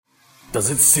Does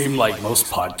it seem like most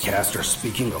podcasts are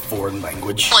speaking a foreign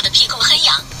language? 我的屁股很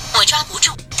痒，我抓不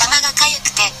住。頭が痒く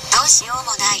てどうしよう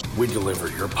もない。 We deliver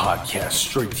your podcast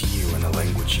straight to you in a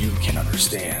language you can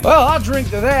understand. Well, I'll drink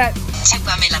to that.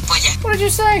 Chúpame la polla. What did you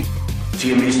say?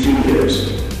 TMB Studios.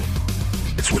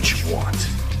 It's what you want.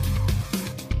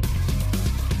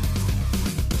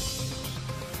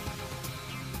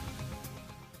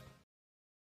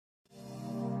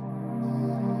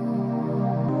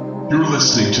 You're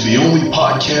listening to the only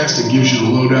podcast that gives you the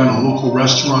lowdown on local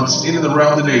restaurants in and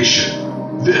around the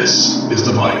nation. This is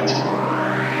The Bite.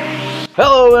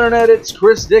 Hello, Internet. It's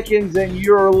Chris Dickens, and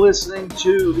you're listening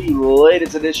to the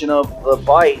latest edition of The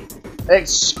Bite,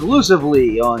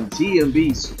 exclusively on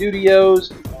TMB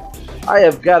Studios. I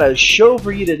have got a show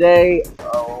for you today.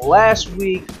 Last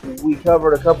week, we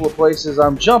covered a couple of places.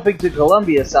 I'm jumping to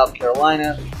Columbia, South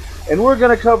Carolina, and we're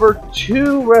going to cover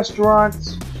two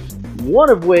restaurants,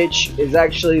 one of which is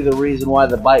actually the reason why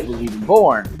The Bite was even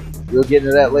born. We'll get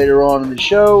into that later on in the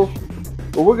show.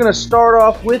 But we're going to start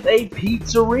off with a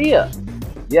pizzeria.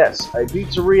 Yes, a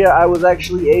pizzeria I was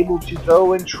actually able to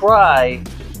go and try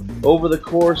over the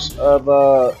course of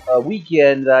a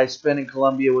weekend that I spent in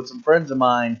Columbia with some friends of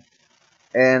mine.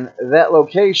 And that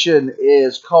location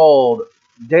is called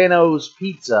Deno's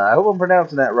Pizza. I hope I'm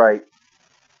pronouncing that right.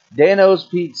 Deno's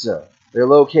Pizza. They're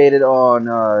located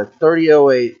on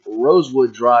 3008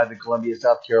 Rosewood Drive in Columbia,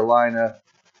 South Carolina.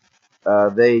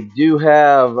 They do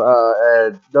have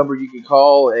a number you can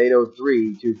call,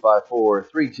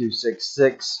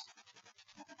 803-254-3266.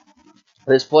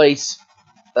 This place,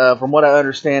 from what I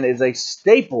understand, is a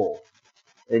staple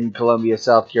in Columbia,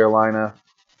 South Carolina.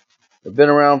 They've been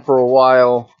around for a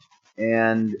while,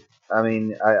 and I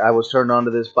mean, I was turned on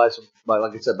to this by some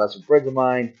friends of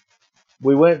mine.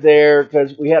 We went there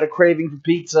because we had a craving for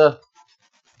pizza,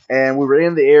 and we were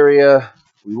in the area.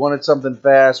 We wanted something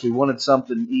fast. We wanted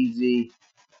something easy,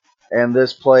 and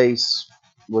this place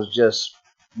was just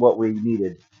what we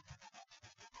needed.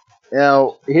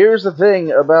 Now, here's the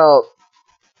thing about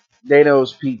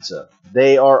Deno's Pizza.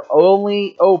 They are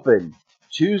only open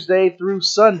Tuesday through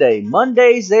Sunday.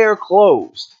 Mondays, they are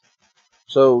closed.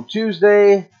 So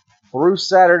Tuesday through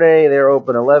Saturday, they're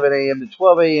open 11 a.m. to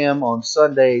 12 a.m. On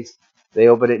Sundays, they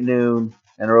open at noon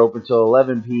and are open till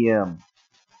 11 p.m.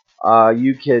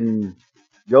 You can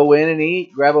go in and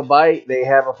eat, grab a bite. They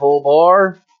have a full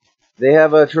bar. They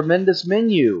have a tremendous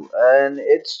menu, and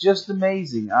it's just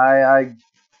amazing. I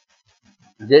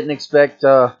didn't expect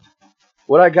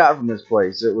what I got from this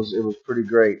place. It was pretty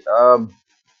great.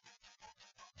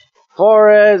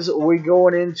 Far as we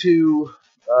going into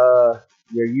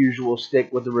your usual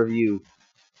stick with the review,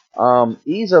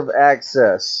 ease of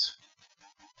access.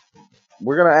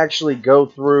 We're going to actually go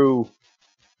through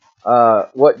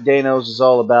what Deno's is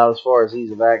all about as far as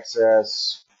ease of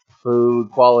access,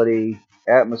 food, quality,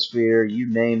 atmosphere, you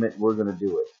name it, we're going to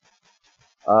do it.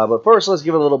 But first, let's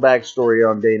give a little backstory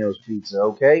on Deno's Pizza,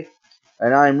 okay?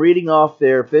 And I'm reading off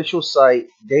their official site,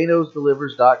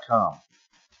 denosdelivers.com.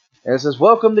 And it says,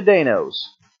 "Welcome to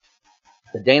Deno's.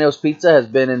 The Deno's Pizza has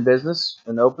been in business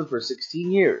and open for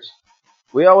 16 years.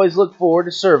 We always look forward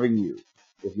to serving you.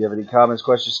 If you have any comments,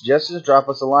 questions, suggestions, drop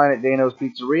us a line at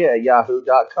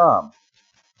denospizzeria@yahoo.com.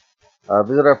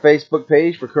 Visit our Facebook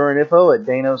page for current info at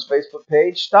Deno's Facebook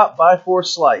page. Stop by for a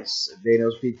slice at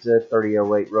Deno's Pizza,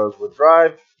 3008 Rosewood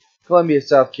Drive, Columbia,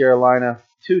 South Carolina,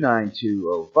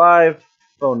 29205.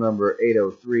 Phone number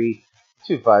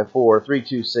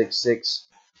 803-254-3266,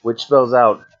 which spells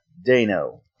out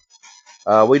Deno.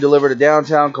 We deliver to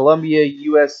downtown Columbia,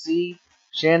 USC,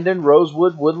 Shandon,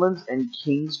 Rosewood, Woodlands, and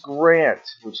Kings Grant,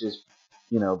 which is,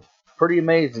 pretty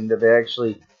amazing that they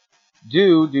actually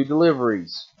do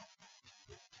deliveries.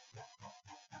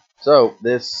 So,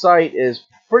 this site is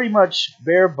pretty much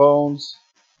bare bones.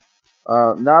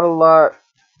 Not a lot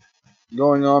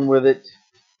going on with it.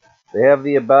 They have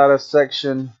the About Us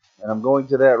section, and I'm going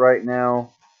to that right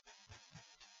now.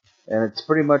 And it's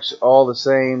pretty much all the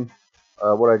same,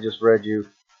 what I just read you.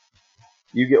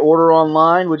 You can order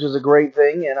online, which is a great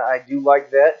thing, and I do like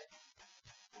that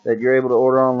you're able to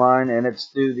order online, and it's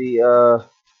through the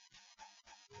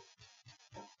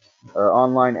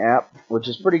online app, which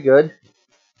is pretty good.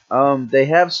 They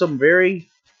have some very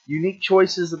unique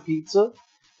choices of pizza.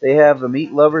 They have the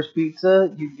Meat Lovers Pizza.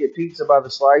 You can get pizza by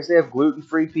the slice. They have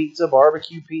gluten-free pizza,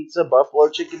 barbecue pizza, buffalo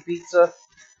chicken pizza,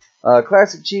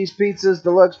 classic cheese pizzas,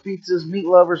 deluxe pizzas, Meat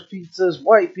Lovers pizzas,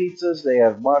 white pizzas. They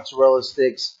have mozzarella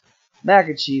sticks, mac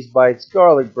and cheese bites,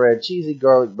 garlic bread, cheesy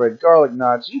garlic bread, garlic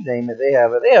knots, you name it, they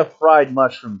have it. They have fried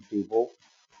mushrooms, people.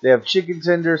 They have chicken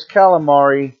tenders,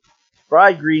 calamari,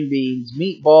 fried green beans,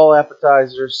 meatball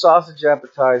appetizers, sausage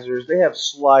appetizers. They have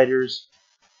sliders.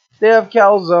 They have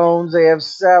calzones. They have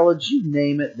salads. You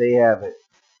name it, they have it.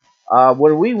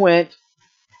 When we went,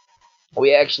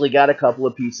 we actually got a couple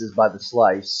of pieces by the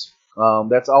slice.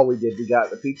 That's all we did. We got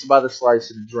the pizza by the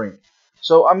slice and a drink.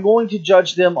 So I'm going to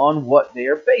judge them on what they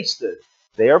are based on.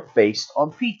 They are based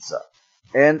on pizza.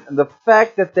 And the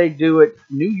fact that they do it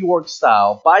New York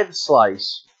style by the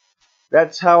slice,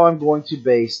 that's how I'm going to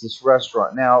base this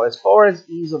restaurant. Now, as far as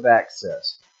ease of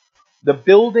access, the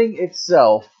building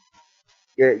itself,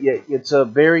 it's a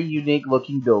very unique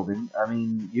looking building. I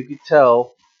mean, you could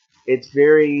tell it's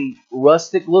very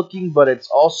rustic looking, but it's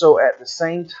also at the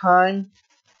same time,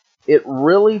 it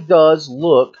really does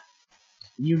look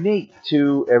unique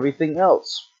to everything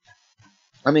else.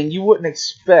 I mean, you wouldn't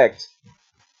expect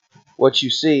what you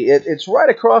see. It's right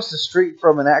across the street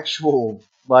from an actual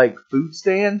like food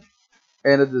stand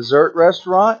and a dessert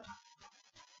restaurant.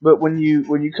 But when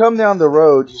you come down the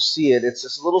road, you see it. It's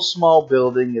this little small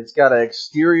building. It's got an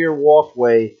exterior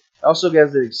walkway. It also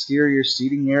has an exterior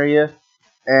seating area,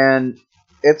 and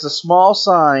it's a small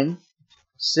sign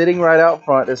sitting right out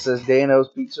front that says Deno's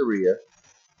Pizzeria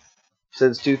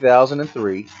since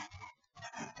 2003,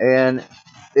 and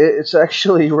it's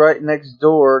actually right next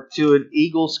door to an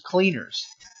Eagles Cleaners.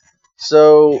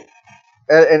 So,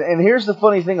 and here's the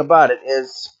funny thing about it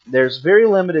is there's very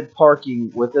limited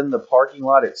parking within the parking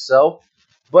lot itself,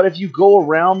 but if you go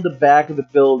around the back of the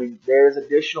building, there's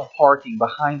additional parking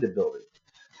behind the building.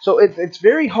 So it's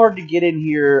very hard to get in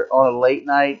here on a late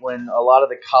night when a lot of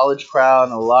the college crowd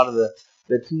and a lot of the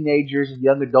teenagers and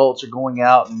young adults are going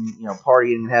out and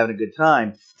partying and having a good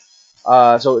time.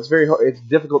 So it's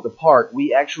difficult to park.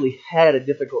 We actually had a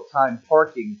difficult time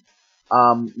parking.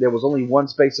 There was only one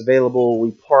space available.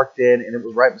 We parked in, and it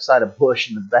was right beside a bush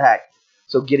in the back.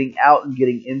 So getting out and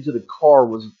getting into the car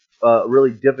was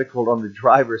really difficult on the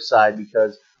driver's side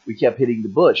because we kept hitting the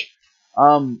bush.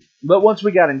 But once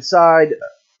we got inside,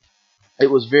 it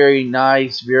was very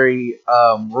nice, very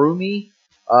roomy.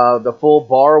 The full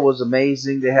bar was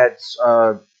amazing. They had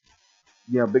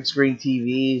big screen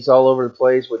TVs all over the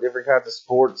place with different kinds of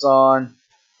sports on,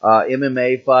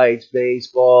 MMA fights,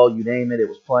 baseball, you name it, it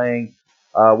was playing.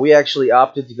 We actually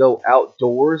opted to go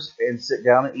outdoors and sit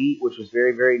down and eat, which was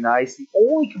very, very nice. The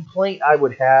only complaint I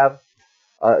would have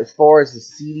as far as the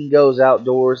seating goes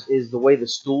outdoors is the way the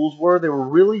stools were. They were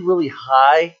really, really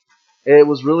high. It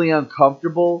was really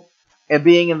uncomfortable. And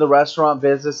being in the restaurant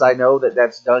business, I know that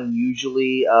that's done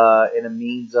usually in a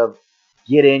means of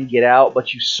get in, get out,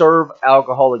 but you serve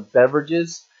alcoholic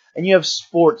beverages, and you have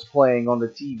sports playing on the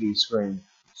TV screen.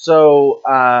 So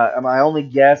my only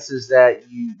guess is that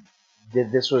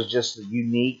this was just the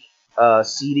unique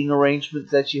seating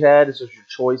arrangements that you had. This was your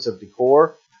choice of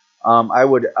decor. I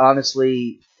would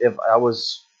honestly, if I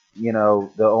was, the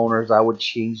owners, I would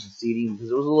change the seating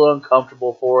because it was a little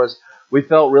uncomfortable for us. We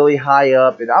felt really high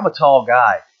up, and I'm a tall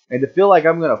guy. And to feel like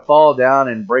I'm going to fall down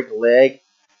and break a leg,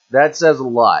 that says a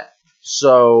lot.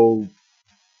 So,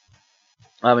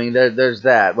 I mean, there's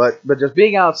that. But just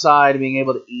being outside and being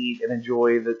able to eat and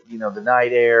enjoy the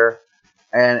night air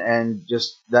and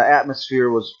just the atmosphere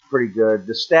was pretty good.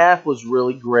 The staff was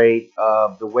really great.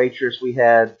 The waitress we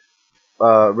had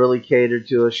really catered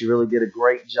to us. She really did a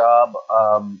great job.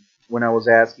 When I was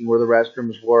asking where the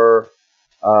restrooms were,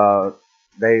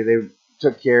 they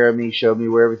took care of me, showed me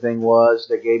where everything was.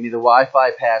 They gave me the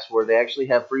Wi-Fi password. They actually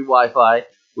have free Wi-Fi,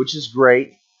 which is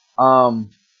great.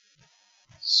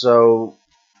 So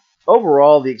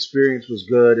overall, the experience was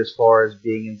good as far as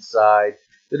being inside.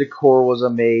 The decor was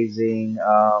amazing.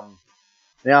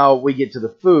 Now we get to the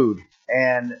food,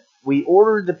 and we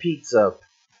ordered the pizza,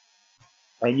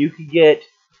 and you could get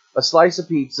a slice of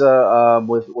pizza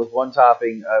with one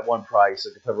topping at one price,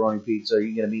 like a pepperoni pizza. You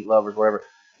can get a meat lovers, whatever.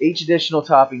 Each additional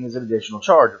topping is an additional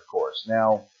charge, of course.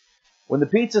 Now, when the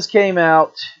pizzas came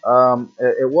out,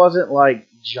 it wasn't like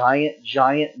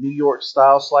giant New York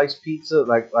style sliced pizza.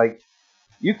 Like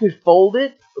you could fold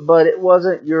it, but it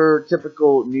wasn't your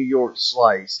typical New York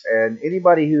slice. And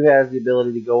anybody who has the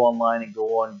ability to go online and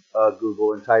go on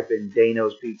Google and type in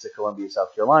Deno's Pizza, Columbia,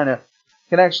 South Carolina,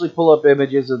 can actually pull up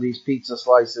images of these pizza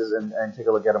slices and take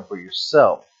a look at them for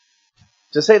yourself.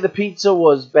 To say the pizza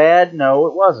was bad, no,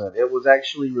 it wasn't. It was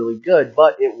actually really good,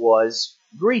 but it was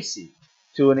greasy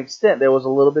to an extent. There was a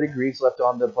little bit of grease left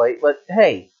on the plate, but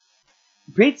hey,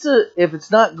 pizza, if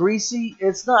it's not greasy,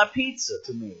 it's not pizza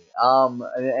to me.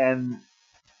 And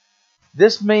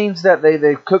this means that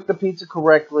they cooked the pizza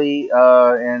correctly,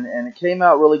 and it came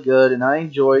out really good, and I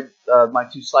enjoyed my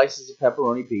 2 slices of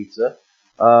pepperoni pizza.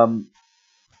 A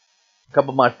couple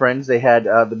of my friends, they had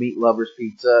the meat lovers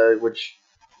pizza, which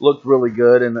looked really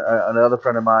good, and another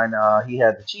friend of mine, he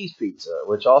had the cheese pizza,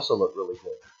 which also looked really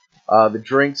good. The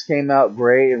drinks came out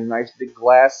great in nice big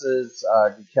glasses.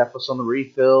 They kept us on the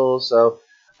refills, so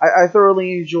I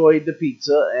thoroughly enjoyed the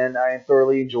pizza, and I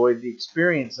thoroughly enjoyed the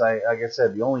experience. Like I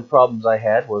said, the only problems I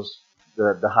had was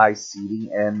the high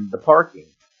seating and the parking.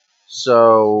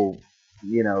 So,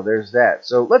 there's that.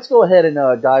 So let's go ahead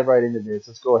and dive right into this.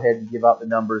 Let's go ahead and give out the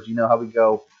numbers. You know how we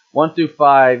go. 1 through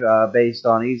 5 based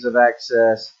on ease of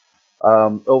access,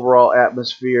 overall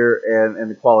atmosphere,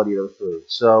 and the quality of the food.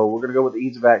 So we're going to go with the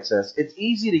ease of access. It's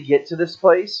easy to get to this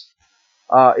place.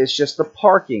 It's just the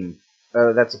parking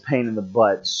that's a pain in the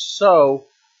butt. So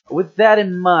with that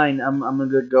in mind, I'm going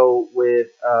to go with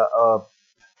a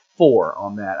 4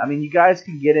 on that. I mean, you guys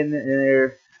can get in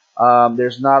there.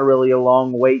 There's not really a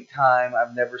long wait time.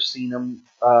 I've never seen them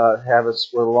have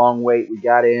a long wait. We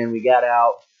got in, we got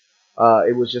out.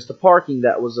 It was just the parking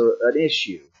that was an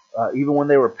issue. Even when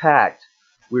they were packed,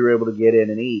 we were able to get in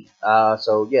and eat.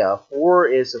 So, yeah, 4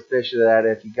 is sufficient. That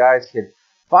if you guys could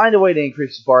find a way to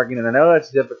increase the parking, and I know that's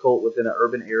difficult within an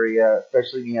urban area,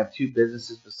 especially if you have 2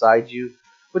 businesses beside you,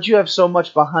 but you have so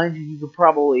much behind you, you could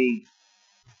probably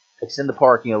extend the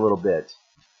parking a little bit.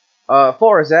 As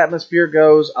far as atmosphere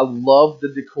goes, I love the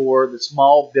decor, the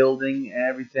small building and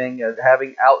everything.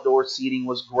 Having outdoor seating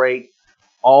was great.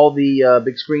 All the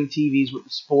big screen TVs with the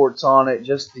sports on it,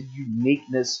 just the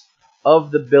uniqueness of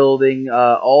the building,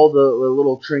 all the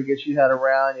little trinkets you had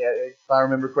around. Yeah, if I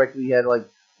remember correctly, you had like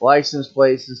license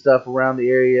plates and stuff around the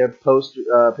area,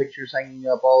 pictures hanging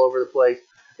up all over the place.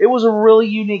 It was a really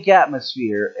unique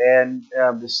atmosphere, and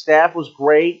the staff was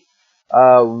great.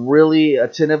 Really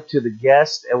attentive to the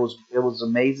guests. It was an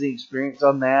amazing experience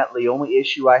on that. The only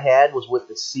issue I had was with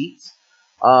the seats.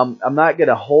 I'm not going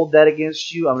to hold that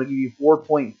against you. I'm going to give you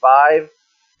 4.5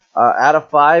 out of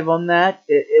 5 on that.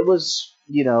 It was,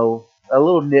 a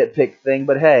little nitpick thing,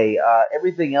 but hey,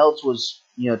 everything else was,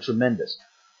 tremendous.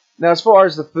 Now, as far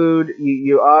as the food,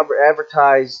 you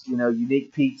advertised,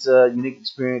 unique pizza, unique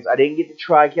experience. I didn't get to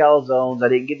try calzones. I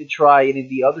didn't get to try any of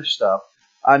the other stuff.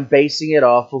 I'm basing it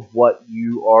off of what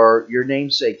your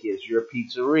namesake is. You're a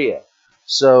pizzeria.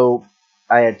 So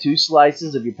I had 2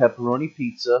 slices of your pepperoni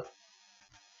pizza.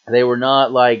 They were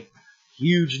not like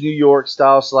huge New York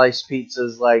style sliced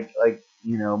pizzas like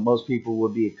most people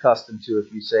would be accustomed to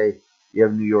if you say you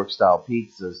have New York style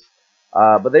pizzas.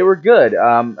 But they were good.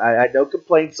 I had no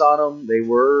complaints on them. They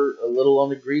were a little on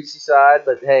the greasy side,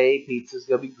 but hey, pizza's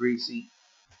gonna be greasy.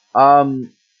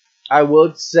 I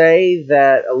would say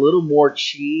that a little more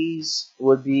cheese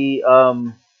would be, a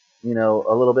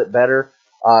little bit better.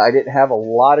 I didn't have a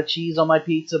lot of cheese on my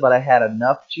pizza, but I had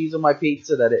enough cheese on my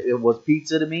pizza that it was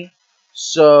pizza to me.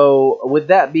 So, with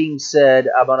that being said,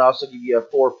 I'm going to also give you a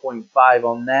 4.5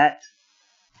 on that.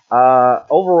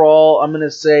 Overall, I'm going to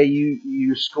say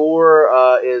your score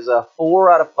is a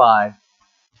 4 out of 5.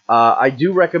 I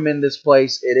do recommend this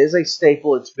place. It is a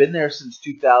staple. It's been there since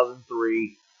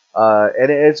 2003.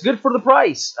 And it's good for the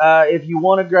price. If you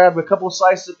want to grab a couple of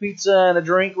slices of pizza and a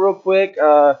drink real quick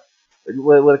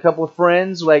with a couple of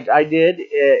friends like I did,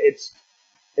 it's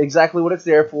exactly what it's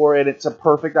there for, and it's a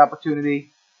perfect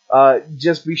opportunity.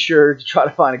 Just be sure to try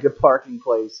to find a good parking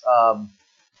place.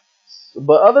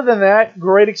 But other than that,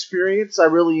 great experience. I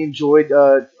really enjoyed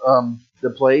the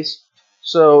place.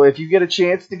 So if you get a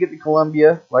chance to get to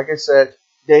Columbia, like I said,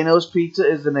 Deno's Pizza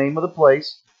is the name of the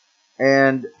place.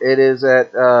 And it is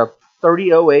at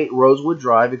 3008 Rosewood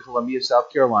Drive in Columbia,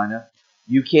 South Carolina.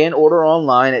 You can order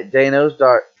online at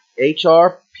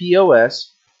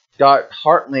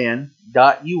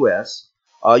danos.hrpos.heartland.us.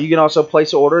 You can also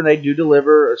place an order, and they do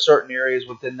deliver certain areas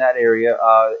within that area.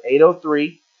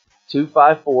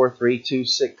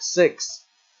 803-254-3266.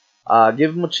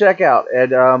 Give them a check out,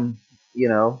 and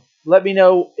let me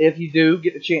know if you do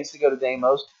get the chance to go to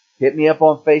Deno's. Hit me up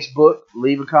on Facebook,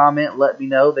 leave a comment, let me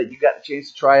know that you got the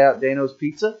chance to try out Deno's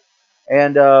Pizza.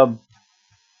 And, I'll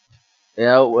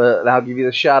give you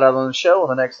the shout out on the show on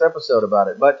the next episode about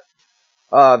it. But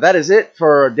that is it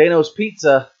for Deno's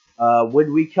Pizza.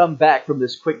 When we come back from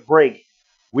this quick break,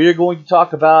 we are going to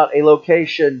talk about a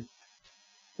location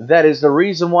that is the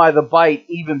reason why The Bite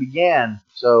even began.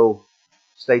 So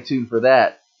stay tuned for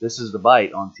that. This is The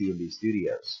Bite on TMB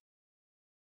Studios.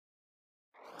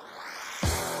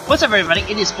 What's up, everybody?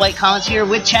 It is Blake Collins here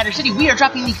with Chatter City. We are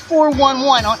dropping the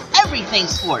 411 on everything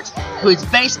sports. It includes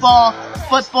baseball,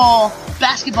 football,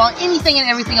 basketball, anything and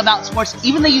everything about sports,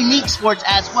 even the unique sports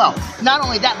as well. Not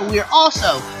only that, but we are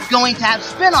also going to have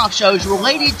spin-off shows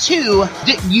related to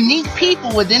the unique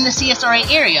people within the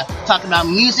CSRA area, talking about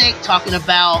music, talking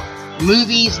about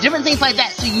movies, different things like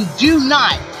that. So you do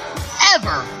not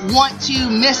ever want to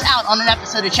miss out on an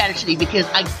episode of Chatter City, because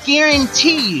I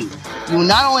guarantee you will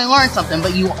not only learn something,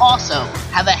 but you will also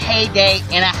have a heyday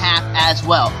and a half as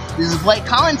well. This is Blake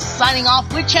Collins signing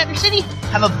off with Chatter City.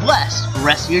 Have a blessed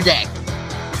rest of your day.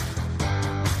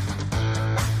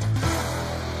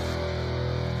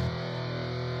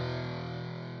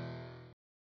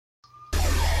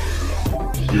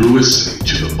 You're listening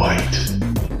to The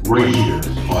Bite, right here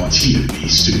on TMB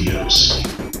Studios.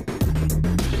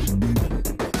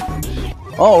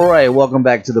 Alright, welcome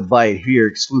back to The Bite here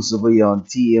exclusively on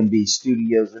TMB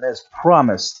Studios. And as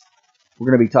promised, we're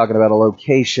going to be talking about a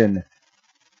location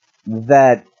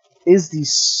that is the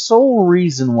sole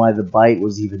reason why The Bite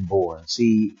was even born.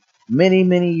 See, many,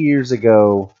 many years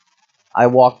ago, I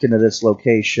walked into this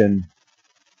location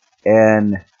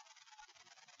and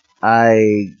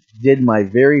I did my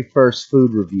very first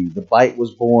food review. The Bite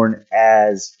was born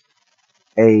as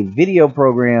a video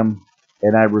program,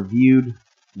 and I reviewed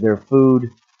their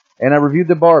food, and I reviewed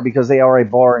the bar because they are a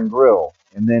bar and grill.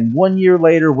 And then 1 year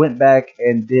later, went back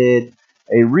and did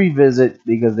a revisit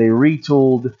because they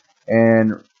retooled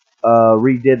and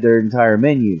redid their entire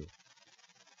menu.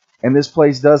 And this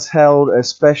place does hold a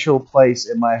special place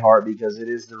in my heart because it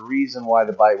is the reason why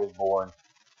The Bite was born.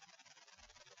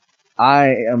 I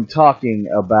am talking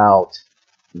about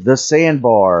the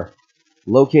SandBar,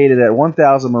 located at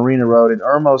 1000 Marina Road in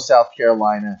Irmo, South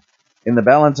Carolina, in the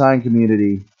Ballentine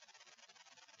community.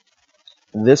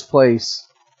 This place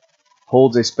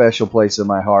holds a special place in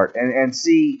my heart. And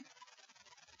see,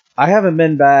 I haven't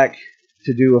been back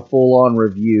to do a full-on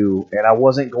review, and I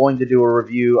wasn't going to do a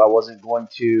review. I wasn't going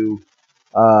to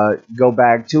go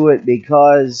back to it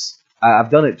because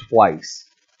I've done it twice.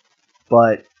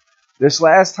 But this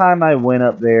last time I went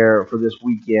up there for this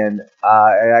weekend,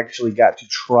 I actually got to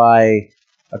try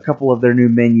a couple of their new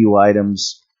menu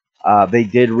items. They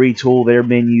did retool their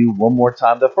menu one more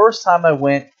time. The first time I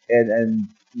went, and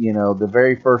you know, the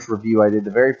very first review I did,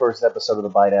 the very first episode of The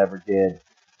Bite I ever did,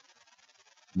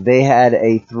 they had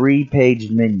a 3-page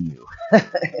menu.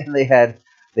 And they had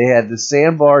the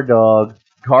SandBar dog,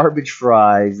 garbage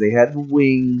fries, they had the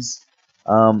wings.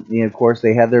 And of course,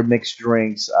 they had their mixed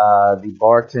drinks. The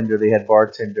bartender, they had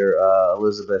bartender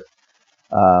Elizabeth,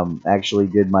 actually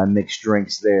did my mixed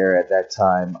drinks there at that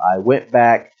time. I went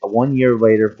back 1 year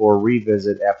later for a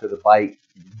revisit after The Bite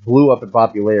blew up in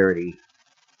popularity.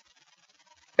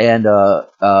 And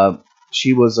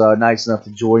she was nice enough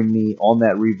to join me on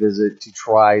that revisit to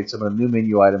try some of the new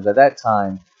menu items. At that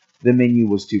time, the menu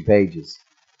was 2 pages.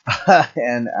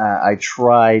 And I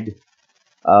tried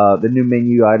the new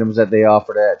menu items that they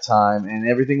offered at that time, and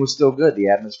everything was still good. The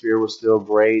atmosphere was still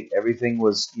great. Everything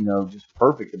was, just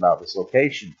perfect about this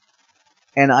location.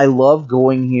 And I love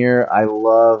going here. I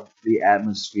love the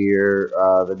atmosphere.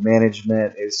 The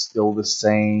management is still the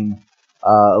same.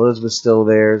 Elizabeth's still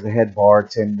there as the head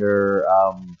bartender.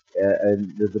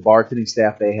 And the bartending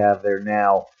staff they have there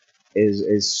now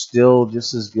is still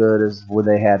just as good as what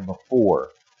they had before.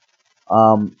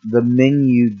 The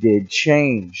menu did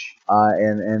change,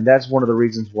 and that's one of the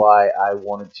reasons why I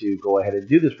wanted to go ahead and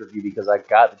do this review, because I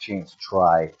got the chance to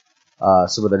try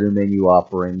some of the new menu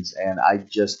offerings, and I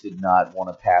just did not want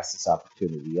to pass this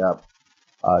opportunity up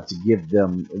to give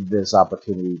them this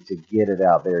opportunity to get it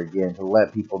out there again, to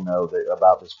let people know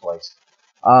about this place.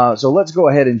 So let's go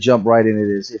ahead and jump right into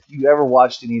this. If you ever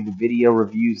watched any of the video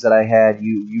reviews that I had,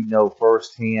 you know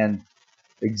firsthand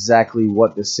exactly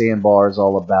what the SandBar is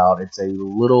all about. It's a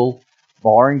little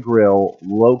bar and grill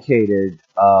located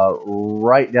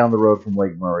right down the road from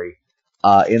Lake Murray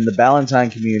in the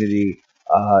Ballentine community.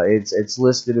 It's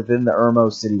listed within the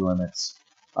Irmo city limits.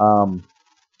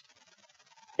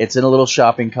 It's in a little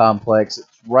shopping complex. It's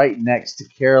right next to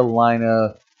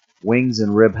Carolina Wings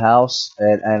and Rib House,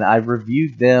 and I've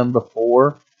reviewed them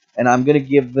before, and I'm going to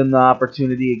give them the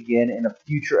opportunity again in a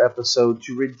future episode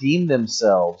to redeem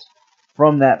themselves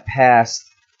from that past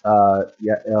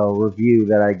review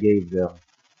that I gave them.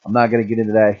 I'm not going to get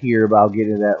into that here, but I'll get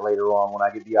into that later on when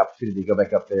I get the opportunity to go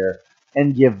back up there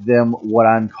and give them what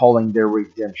I'm calling their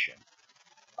redemption.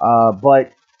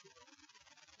 But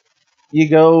you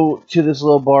go to this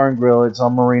little bar and grill. It's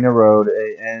on Marina Road,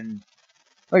 and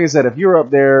like I said, if you're up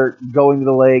there going to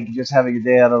the lake, just having a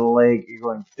day out of the lake, you're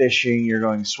going fishing, you're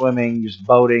going swimming, just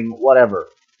boating, whatever.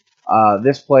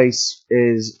 This place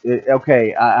is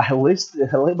okay. I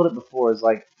labeled it before as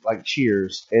like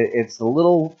Cheers. It's the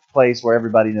little place where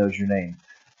everybody knows your name,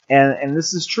 and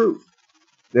this is true.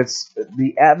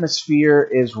 The atmosphere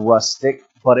is rustic,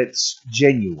 but it's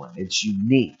genuine. It's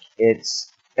unique.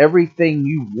 It's everything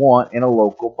you want in a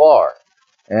local bar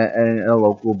and a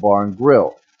local bar and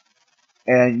grill.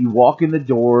 and you walk in the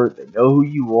door. They know who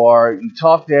you are. You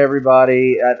talk to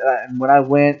everybody. And when I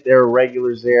went, there were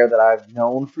regulars there that I've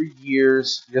known for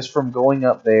years, just from going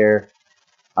up there,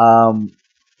 um,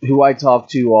 who I talk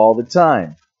to all the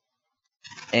time.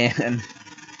 And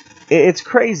it's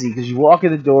crazy because you walk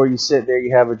in the door, you sit there,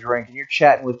 you have a drink, and you're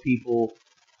chatting with people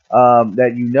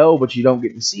that you know, but you don't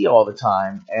get to see all the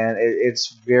time, and it's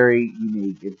very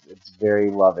unique. It's very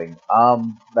loving.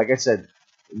 Like I said,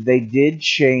 they did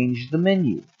change the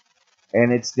menu,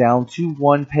 and it's down to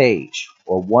one page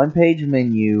or one page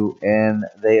menu, and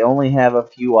they only have a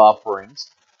few offerings.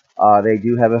 They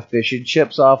do have a fish and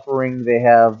chips offering. They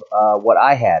have what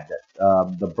I had,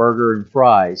 the burger and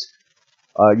fries.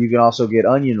 You can also get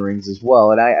onion rings as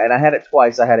well, and I had it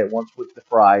twice. I had it once with the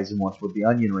fries and once with the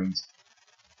onion rings.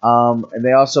 And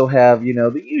they also have,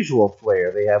 the usual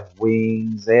flair. They have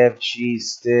wings, they have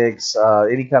cheese sticks,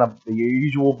 any kind of the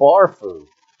usual bar food.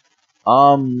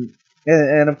 And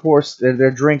of course,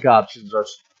 their drink options are,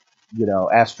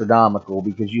 astronomical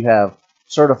because you have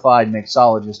certified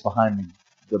mixologists behind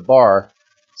the bar.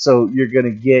 So you're going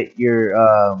to get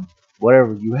your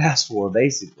whatever you ask for,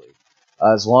 basically,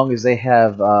 as long as they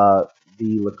have the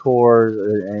liqueurs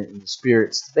and the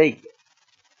spirits to make it.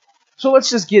 So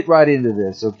let's just get right into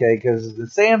this, okay? Because the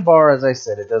SandBar, as I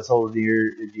said, it does hold a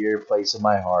dear place in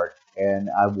my heart, and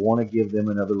I want to give them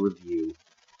another review.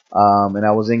 And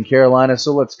I was in Carolina,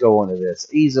 so let's go into this.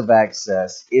 Ease of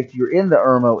access. If you're in the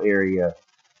Irmo area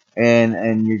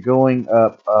and you're going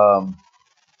up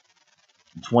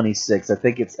 26, I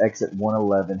think it's exit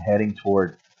 111, heading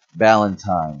toward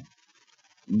Ballentine.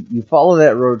 You follow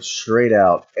that road straight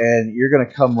out, and you're going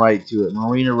to come right to it.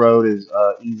 Marina Road is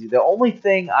easy. The only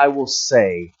thing I will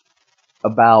say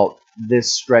about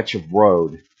this stretch of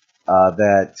road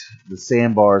that the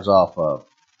SandBar is off of,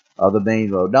 the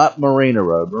main road, not Marina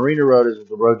Road. Marina Road is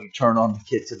the road you turn on to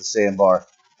get to the SandBar,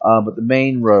 but the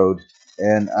main road,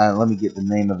 and let me get the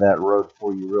name of that road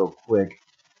for you real quick.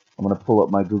 I'm going to pull up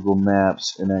my Google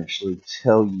Maps and actually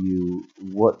tell you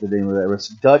what the name of that is.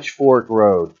 Dutch Fork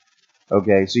Road.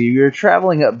 Okay, so you're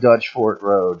traveling up Dutch Fork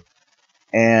Road,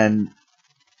 and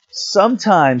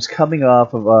sometimes coming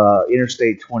off of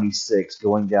Interstate 26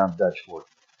 going down Dutch Fork,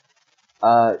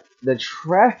 the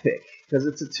traffic, because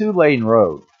it's a two-lane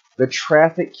road, the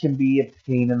traffic can be a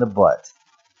pain in the butt.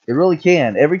 It really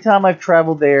can. Every time I've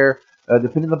traveled there,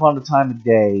 depending upon the time of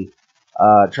day,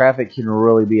 traffic can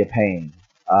really be a pain.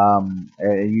 And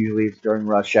usually it's during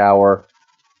rush hour.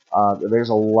 There's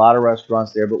a lot of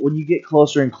restaurants there, but when you get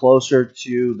closer and closer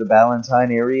to the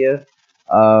Ballentine area,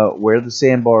 where the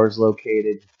SandBar is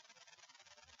located,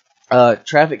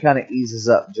 traffic kind of eases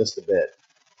up just a bit.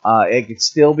 It could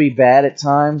still be bad at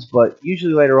times, but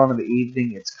usually later on in the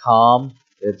evening, it's calm.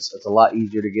 It's a lot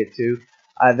easier to get to.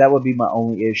 That would be my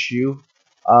only issue.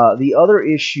 The other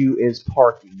issue is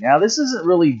parking. Now, this isn't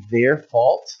really their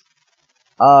fault,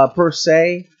 per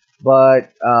se.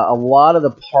 But a lot of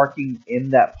the parking in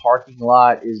that parking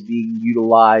lot is being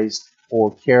utilized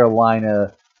for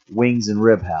Carolina Wings and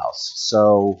Rib House.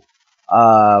 So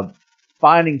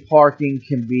finding parking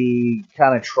can be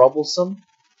kind of troublesome.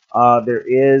 There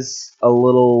is a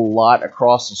little lot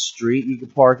across the street you can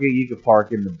park in. You can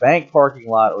park in the bank parking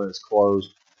lot when it's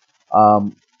closed.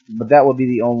 But that would be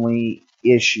the only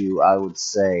issue, I would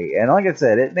say. And like I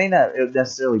said, it may not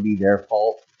necessarily be their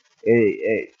fault.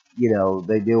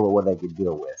 They deal with what they can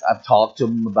deal with. I've talked to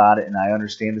them about it, and I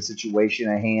understand the situation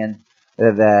at hand.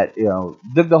 That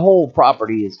the whole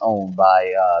property is owned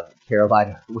by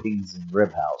Carolina Wings and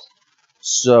Rib House,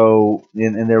 so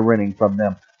and they're renting from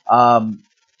them.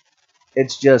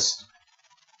 It's just,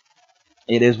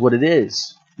 it is what it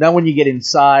is. Now, when you get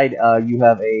inside, you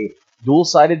have a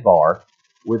dual-sided bar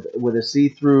with a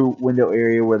see-through window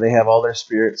area where they have all their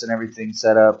spirits and everything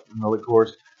set up and the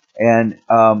liqueurs. And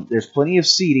there's plenty of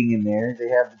seating in there. They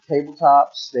have the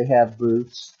tabletops. They have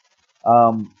booths.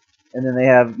 And then they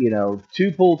have,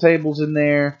 two pool tables in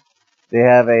there. They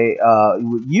have it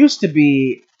used to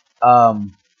be a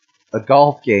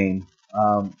golf game.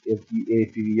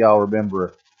 If y'all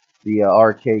remember the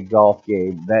arcade golf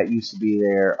game, that used to be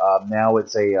there. Now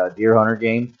it's a deer hunter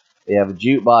game. They have a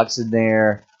jukebox in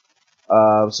there.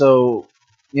 So,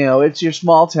 it's your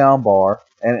small town bar.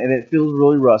 And it feels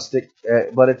really rustic,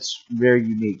 but it's very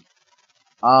unique.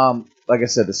 Like I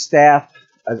said, the staff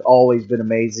has always been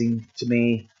amazing to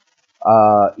me.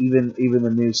 Even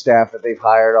the new staff that they've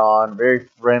hired on, very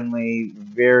friendly,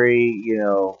 very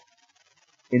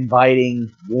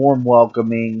inviting, warm,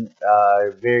 welcoming,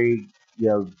 very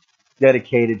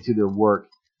dedicated to their work,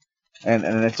 and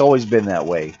it's always been that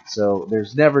way. So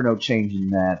there's never no change in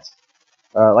that.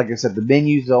 Like I said, the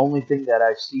menu's the only thing that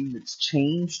I've seen that's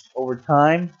changed over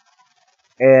time,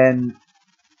 and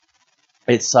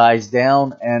it's sized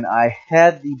down. And I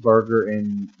had the burger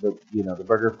and the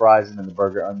burger fries and then the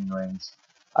burger onion rings.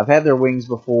 I've had their wings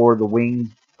before. The wings,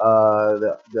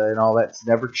 and all that's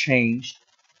never changed.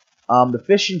 The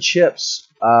fish and chips,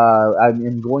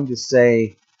 I'm going to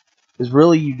say, is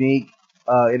really unique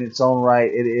in its own right.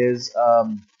 It is,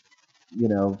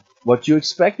 what you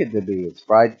expect it to be. It's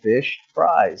fried fish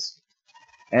fries,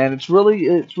 and it's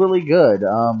really good.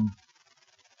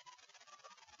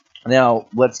 Now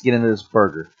let's get into this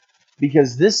burger,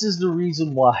 because this is the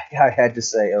reason why I had to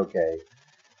say, okay,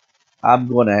 I'm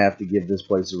going to have to give this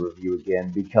place a review again,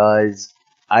 because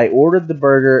I ordered the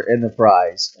burger and the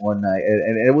fries one night,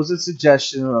 and it was a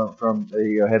suggestion from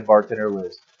the head bartender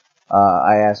Liz.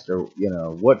 I asked her,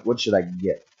 what should I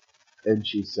get, and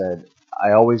she said,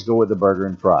 I always go with the burger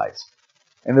and fries.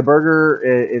 And the burger,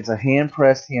 it's a hand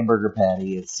pressed hamburger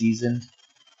patty. It's seasoned.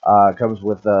 Comes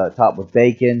with topped with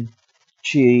bacon,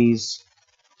 cheese,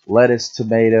 lettuce,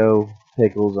 tomato,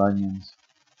 pickles, onions.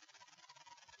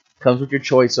 Comes with your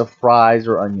choice of fries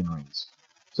or onion rings.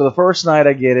 So the first night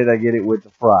I get it with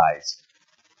the fries.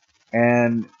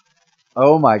 And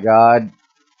oh my God,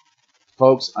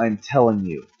 folks, I'm telling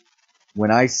you, when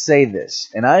I say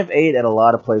this, and I've ate at a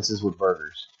lot of places with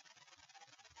burgers,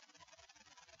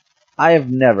 I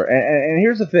have never, and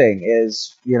here's the thing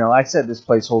is, I said this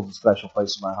place holds a special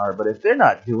place in my heart, but if they're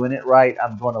not doing it right,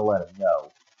 I'm going to let them know.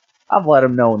 I've let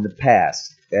them know in the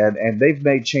past, and they've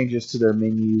made changes to their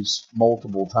menus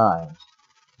multiple times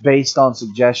based on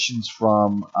suggestions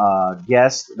from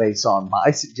guests, based on my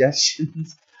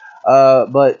suggestions.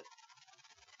 But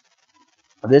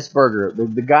this burger,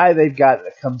 the guy they've got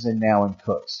that comes in now and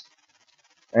cooks,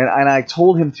 and I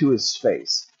told him to his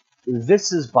face,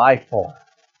 this is by far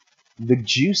the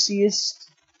juiciest,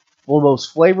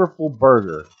 most flavorful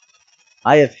burger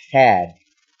I have had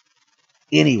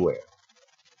anywhere.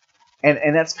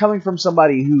 And that's coming from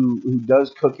somebody who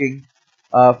does cooking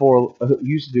who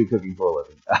used to do cooking for a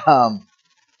living,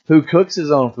 who cooks his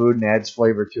own food and adds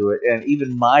flavor to it. And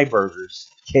even my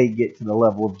burgers can't get to the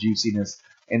level of juiciness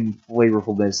and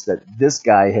flavorfulness that this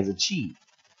guy has achieved.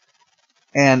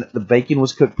 And the bacon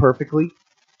was cooked perfectly.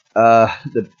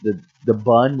 The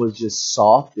bun was just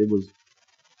soft. It was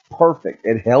perfect.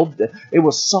 It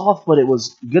was soft, but it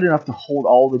was good enough to hold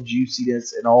all the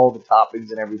juiciness and all the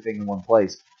toppings and everything in one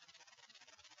place.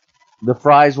 The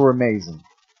fries were amazing.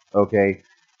 Okay.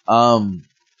 And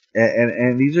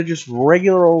these are just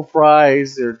regular old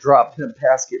fries. They're dropped in a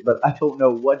basket, but I don't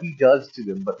know what he does to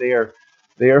them, but they are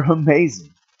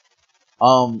amazing.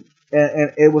 And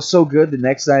it was so good. The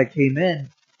next night I came in,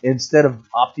 instead of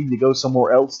opting to go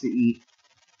somewhere else to eat,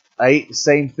 I ate the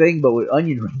same thing but with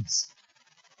onion rings.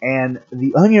 And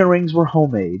the onion rings were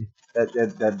homemade.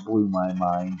 That blew my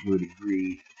mind to a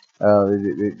degree.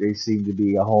 They seemed to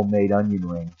be a homemade onion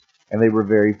ring, and they were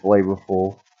very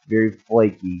flavorful, very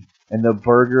flaky. And the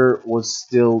burger was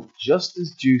still just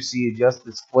as juicy and just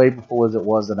as flavorful as it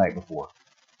was the night before.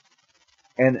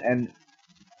 And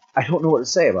I don't know what to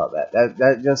say about that.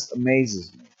 That just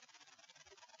amazes me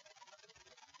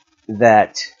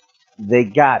that they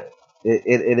got it.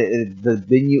 The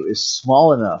venue is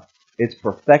small enough, it's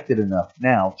perfected enough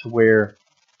now to where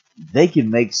they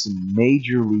can make some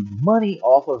major league money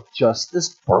off of just this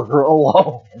burger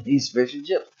alone and these fish and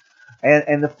chips.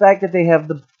 And the fact that they have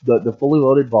the fully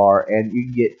loaded bar, and you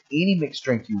can get any mixed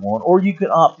drink you want, or you can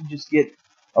opt to just get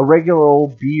a regular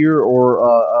old beer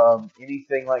or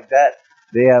anything like that.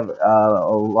 They have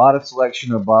a lot of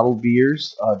selection of bottled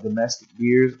beers, domestic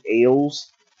beers, ales,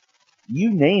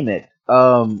 you name it,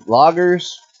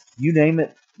 lagers, you name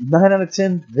it. 9 out of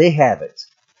 10, they have it.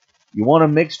 You want a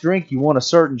mixed drink, you want a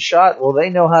certain shot, well,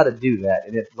 they know how to do that.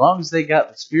 And as long as they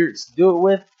got the spirits to do it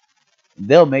with,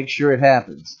 they'll make sure it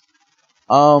happens.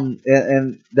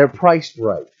 And they're priced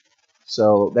right.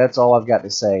 So that's all I've got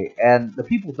to say. And the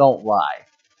people don't lie.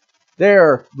 There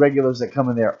are regulars that come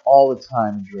in there all the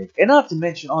time and drink. And not to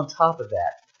mention, on top of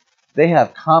that, they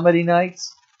have comedy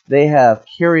nights. They have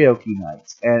karaoke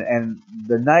nights. And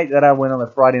the night that I went on the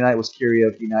Friday night was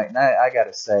karaoke night. And I got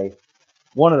to say,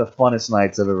 one of the funnest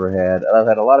nights I've ever had. I've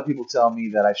had a lot of people tell me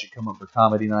that I should come up for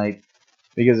comedy night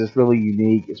because it's really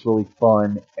unique, it's really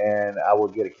fun, and I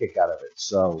would get a kick out of it.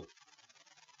 So,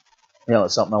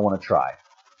 it's something I want to try.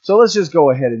 So let's just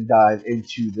go ahead and dive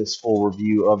into this full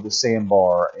review of the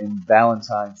SandBar in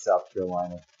Ballentine, South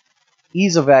Carolina.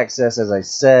 Ease of access, as I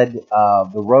said,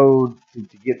 the road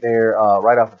to get there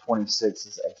right off of 26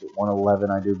 is exit 111,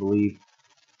 I do believe.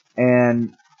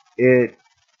 And it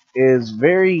is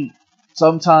very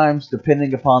sometimes,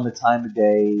 depending upon the time of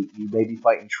day, you may be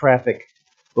fighting traffic.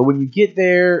 But when you get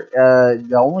there,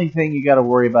 the only thing you got to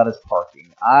worry about is parking.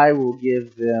 I will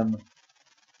give them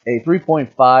a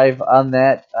 3.5 on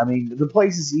that. I mean, the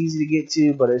place is easy to get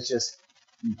to, but it's just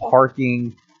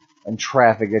parking and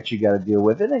traffic that you got to deal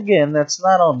with. And again, that's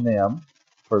not on them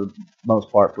for the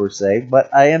most part, per se.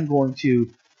 But I am going to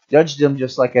judge them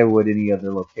just like I would any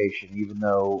other location, even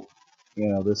though,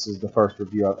 this is the first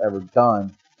review I've ever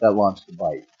done that launched the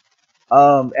bite.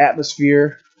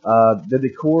 Atmosphere. The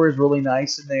decor is really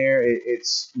nice in there.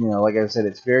 It's, like I said,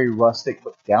 it's very rustic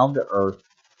but down to earth.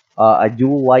 I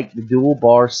do like the dual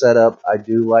bar setup. I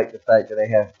do like the fact that they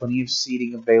have plenty of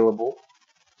seating available.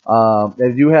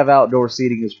 They do have outdoor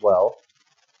seating as well.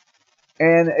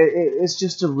 And it's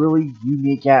just a really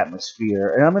unique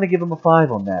atmosphere. And I'm going to give them a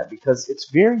 5 on that because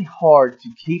it's very hard to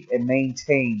keep and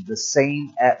maintain the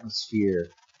same atmosphere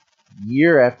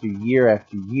year after year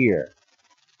after year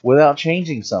without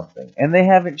changing something. And they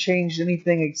haven't changed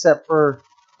anything except for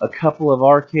a couple of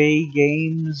arcade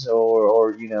games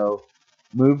or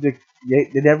they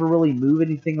never really move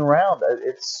anything around.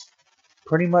 It's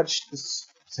pretty much the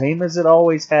same as it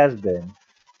always has been.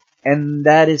 And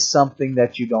that is something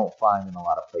that you don't find in a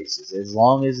lot of places. As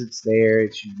long as it's there,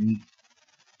 it's unique,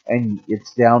 and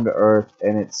it's down to earth,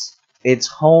 and it's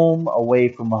home away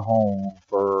from a home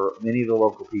for many of the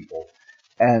local people.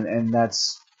 And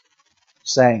that's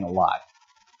saying a lot.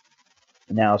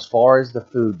 Now, as far as the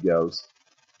food goes,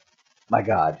 my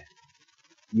God,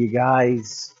 you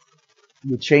guys,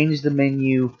 you changed the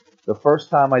menu. The first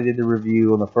time I did the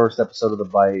review on the first episode of The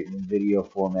Bite in video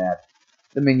format,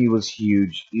 the menu was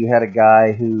huge. You had a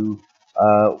guy who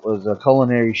was a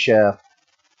culinary chef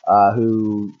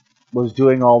who was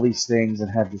doing all these things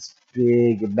and had this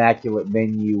big, immaculate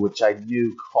menu, which I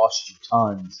knew cost you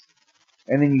tons.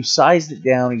 And then you sized it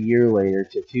down a year later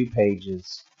to 2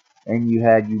 pages, and you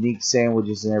had unique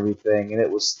sandwiches and everything, and it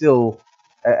was still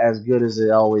as good as it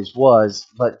always was,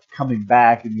 but coming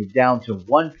back and you're down to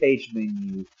 1-page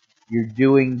menu, you're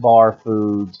doing bar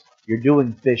foods, you're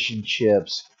doing fish and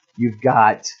chips, you've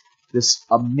got this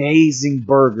amazing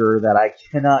burger that I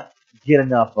cannot get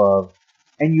enough of,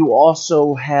 and you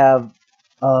also have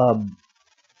a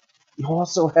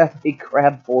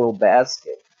crab boil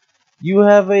basket. You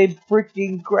have a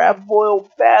freaking crab boil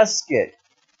basket,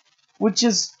 which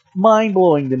is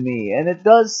mind-blowing to me, and it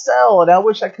does sell, and I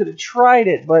wish I could have tried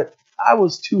it, but I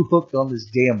was too hooked on this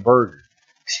damn burger.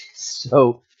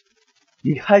 So,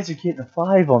 you guys are getting a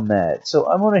 5 on that. So,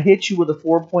 I'm going to hit you with a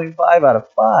 4.5 out of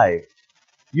 5.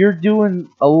 You're doing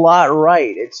a lot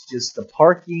right. It's just the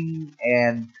parking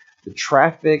and the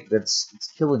traffic that's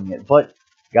killing it. But,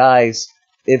 guys,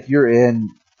 if you're in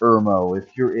Irmo,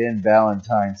 if you're in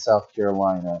Ballentine, South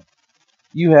Carolina,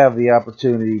 you have the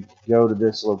opportunity to go to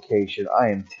this location.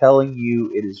 I am telling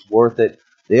you, it is worth it.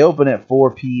 They open at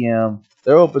 4 p.m.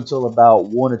 They're open till about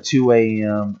 1 or 2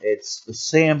 a.m. It's the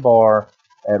SandBar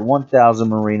at 1000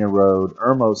 Marina Road,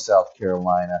 Irmo, South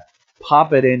Carolina.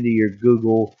 Pop it into your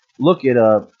Google. Look it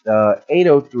up.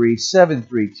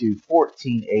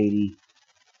 803-732-1480.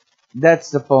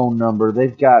 That's the phone number.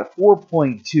 They've got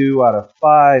 4.2 out of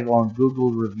 5 on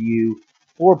Google review.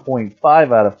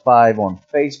 4.5 out of 5 on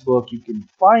Facebook. You can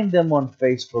find them on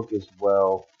Facebook as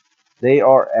well. They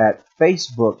are at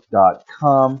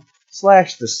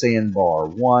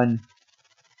facebook.com/thesandbar1.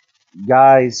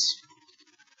 Guys,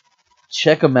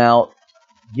 check them out.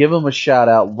 Give them a shout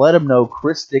out. Let them know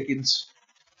Chris Dickens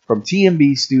from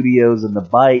TMB Studios and The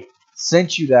Bite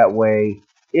sent you that way.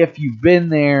 If you've been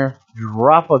there,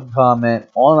 drop a comment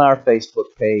on our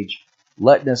Facebook page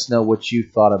letting us know what you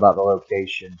thought about the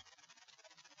location.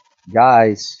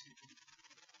 Guys,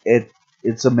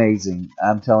 it's amazing.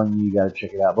 I'm telling you, you got to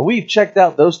check it out. But we've checked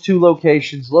out those 2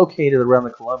 locations located around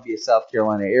the Columbia, South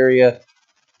Carolina area.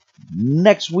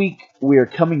 Next week, we are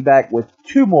coming back with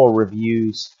 2 more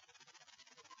reviews.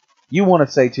 You want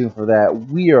to stay tuned for that.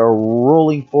 We are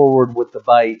rolling forward with The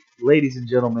Bite. Ladies and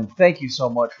gentlemen, thank you so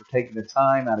much for taking the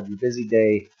time out of your busy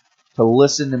day to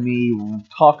listen to me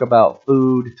talk about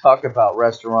food, talk about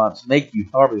restaurants, make you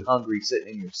probably hungry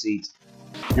sitting in your seats.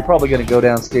 You're probably going to go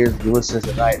downstairs and listen to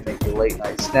tonight and make your late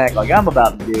night snack like I'm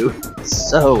about to do.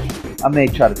 So I may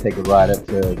try to take a ride up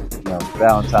to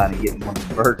Ballentine and get one of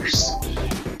the burgers.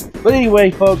 But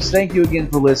anyway, folks, thank you again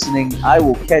for listening. I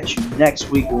will catch you next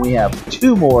week when we have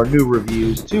 2 more new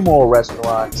reviews, 2 more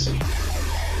restaurants.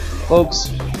 Folks,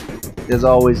 as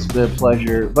always, it's been a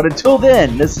pleasure. But until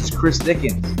then, this is Chris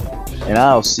Dickens, and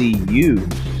I'll see you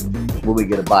when we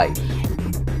get a bite.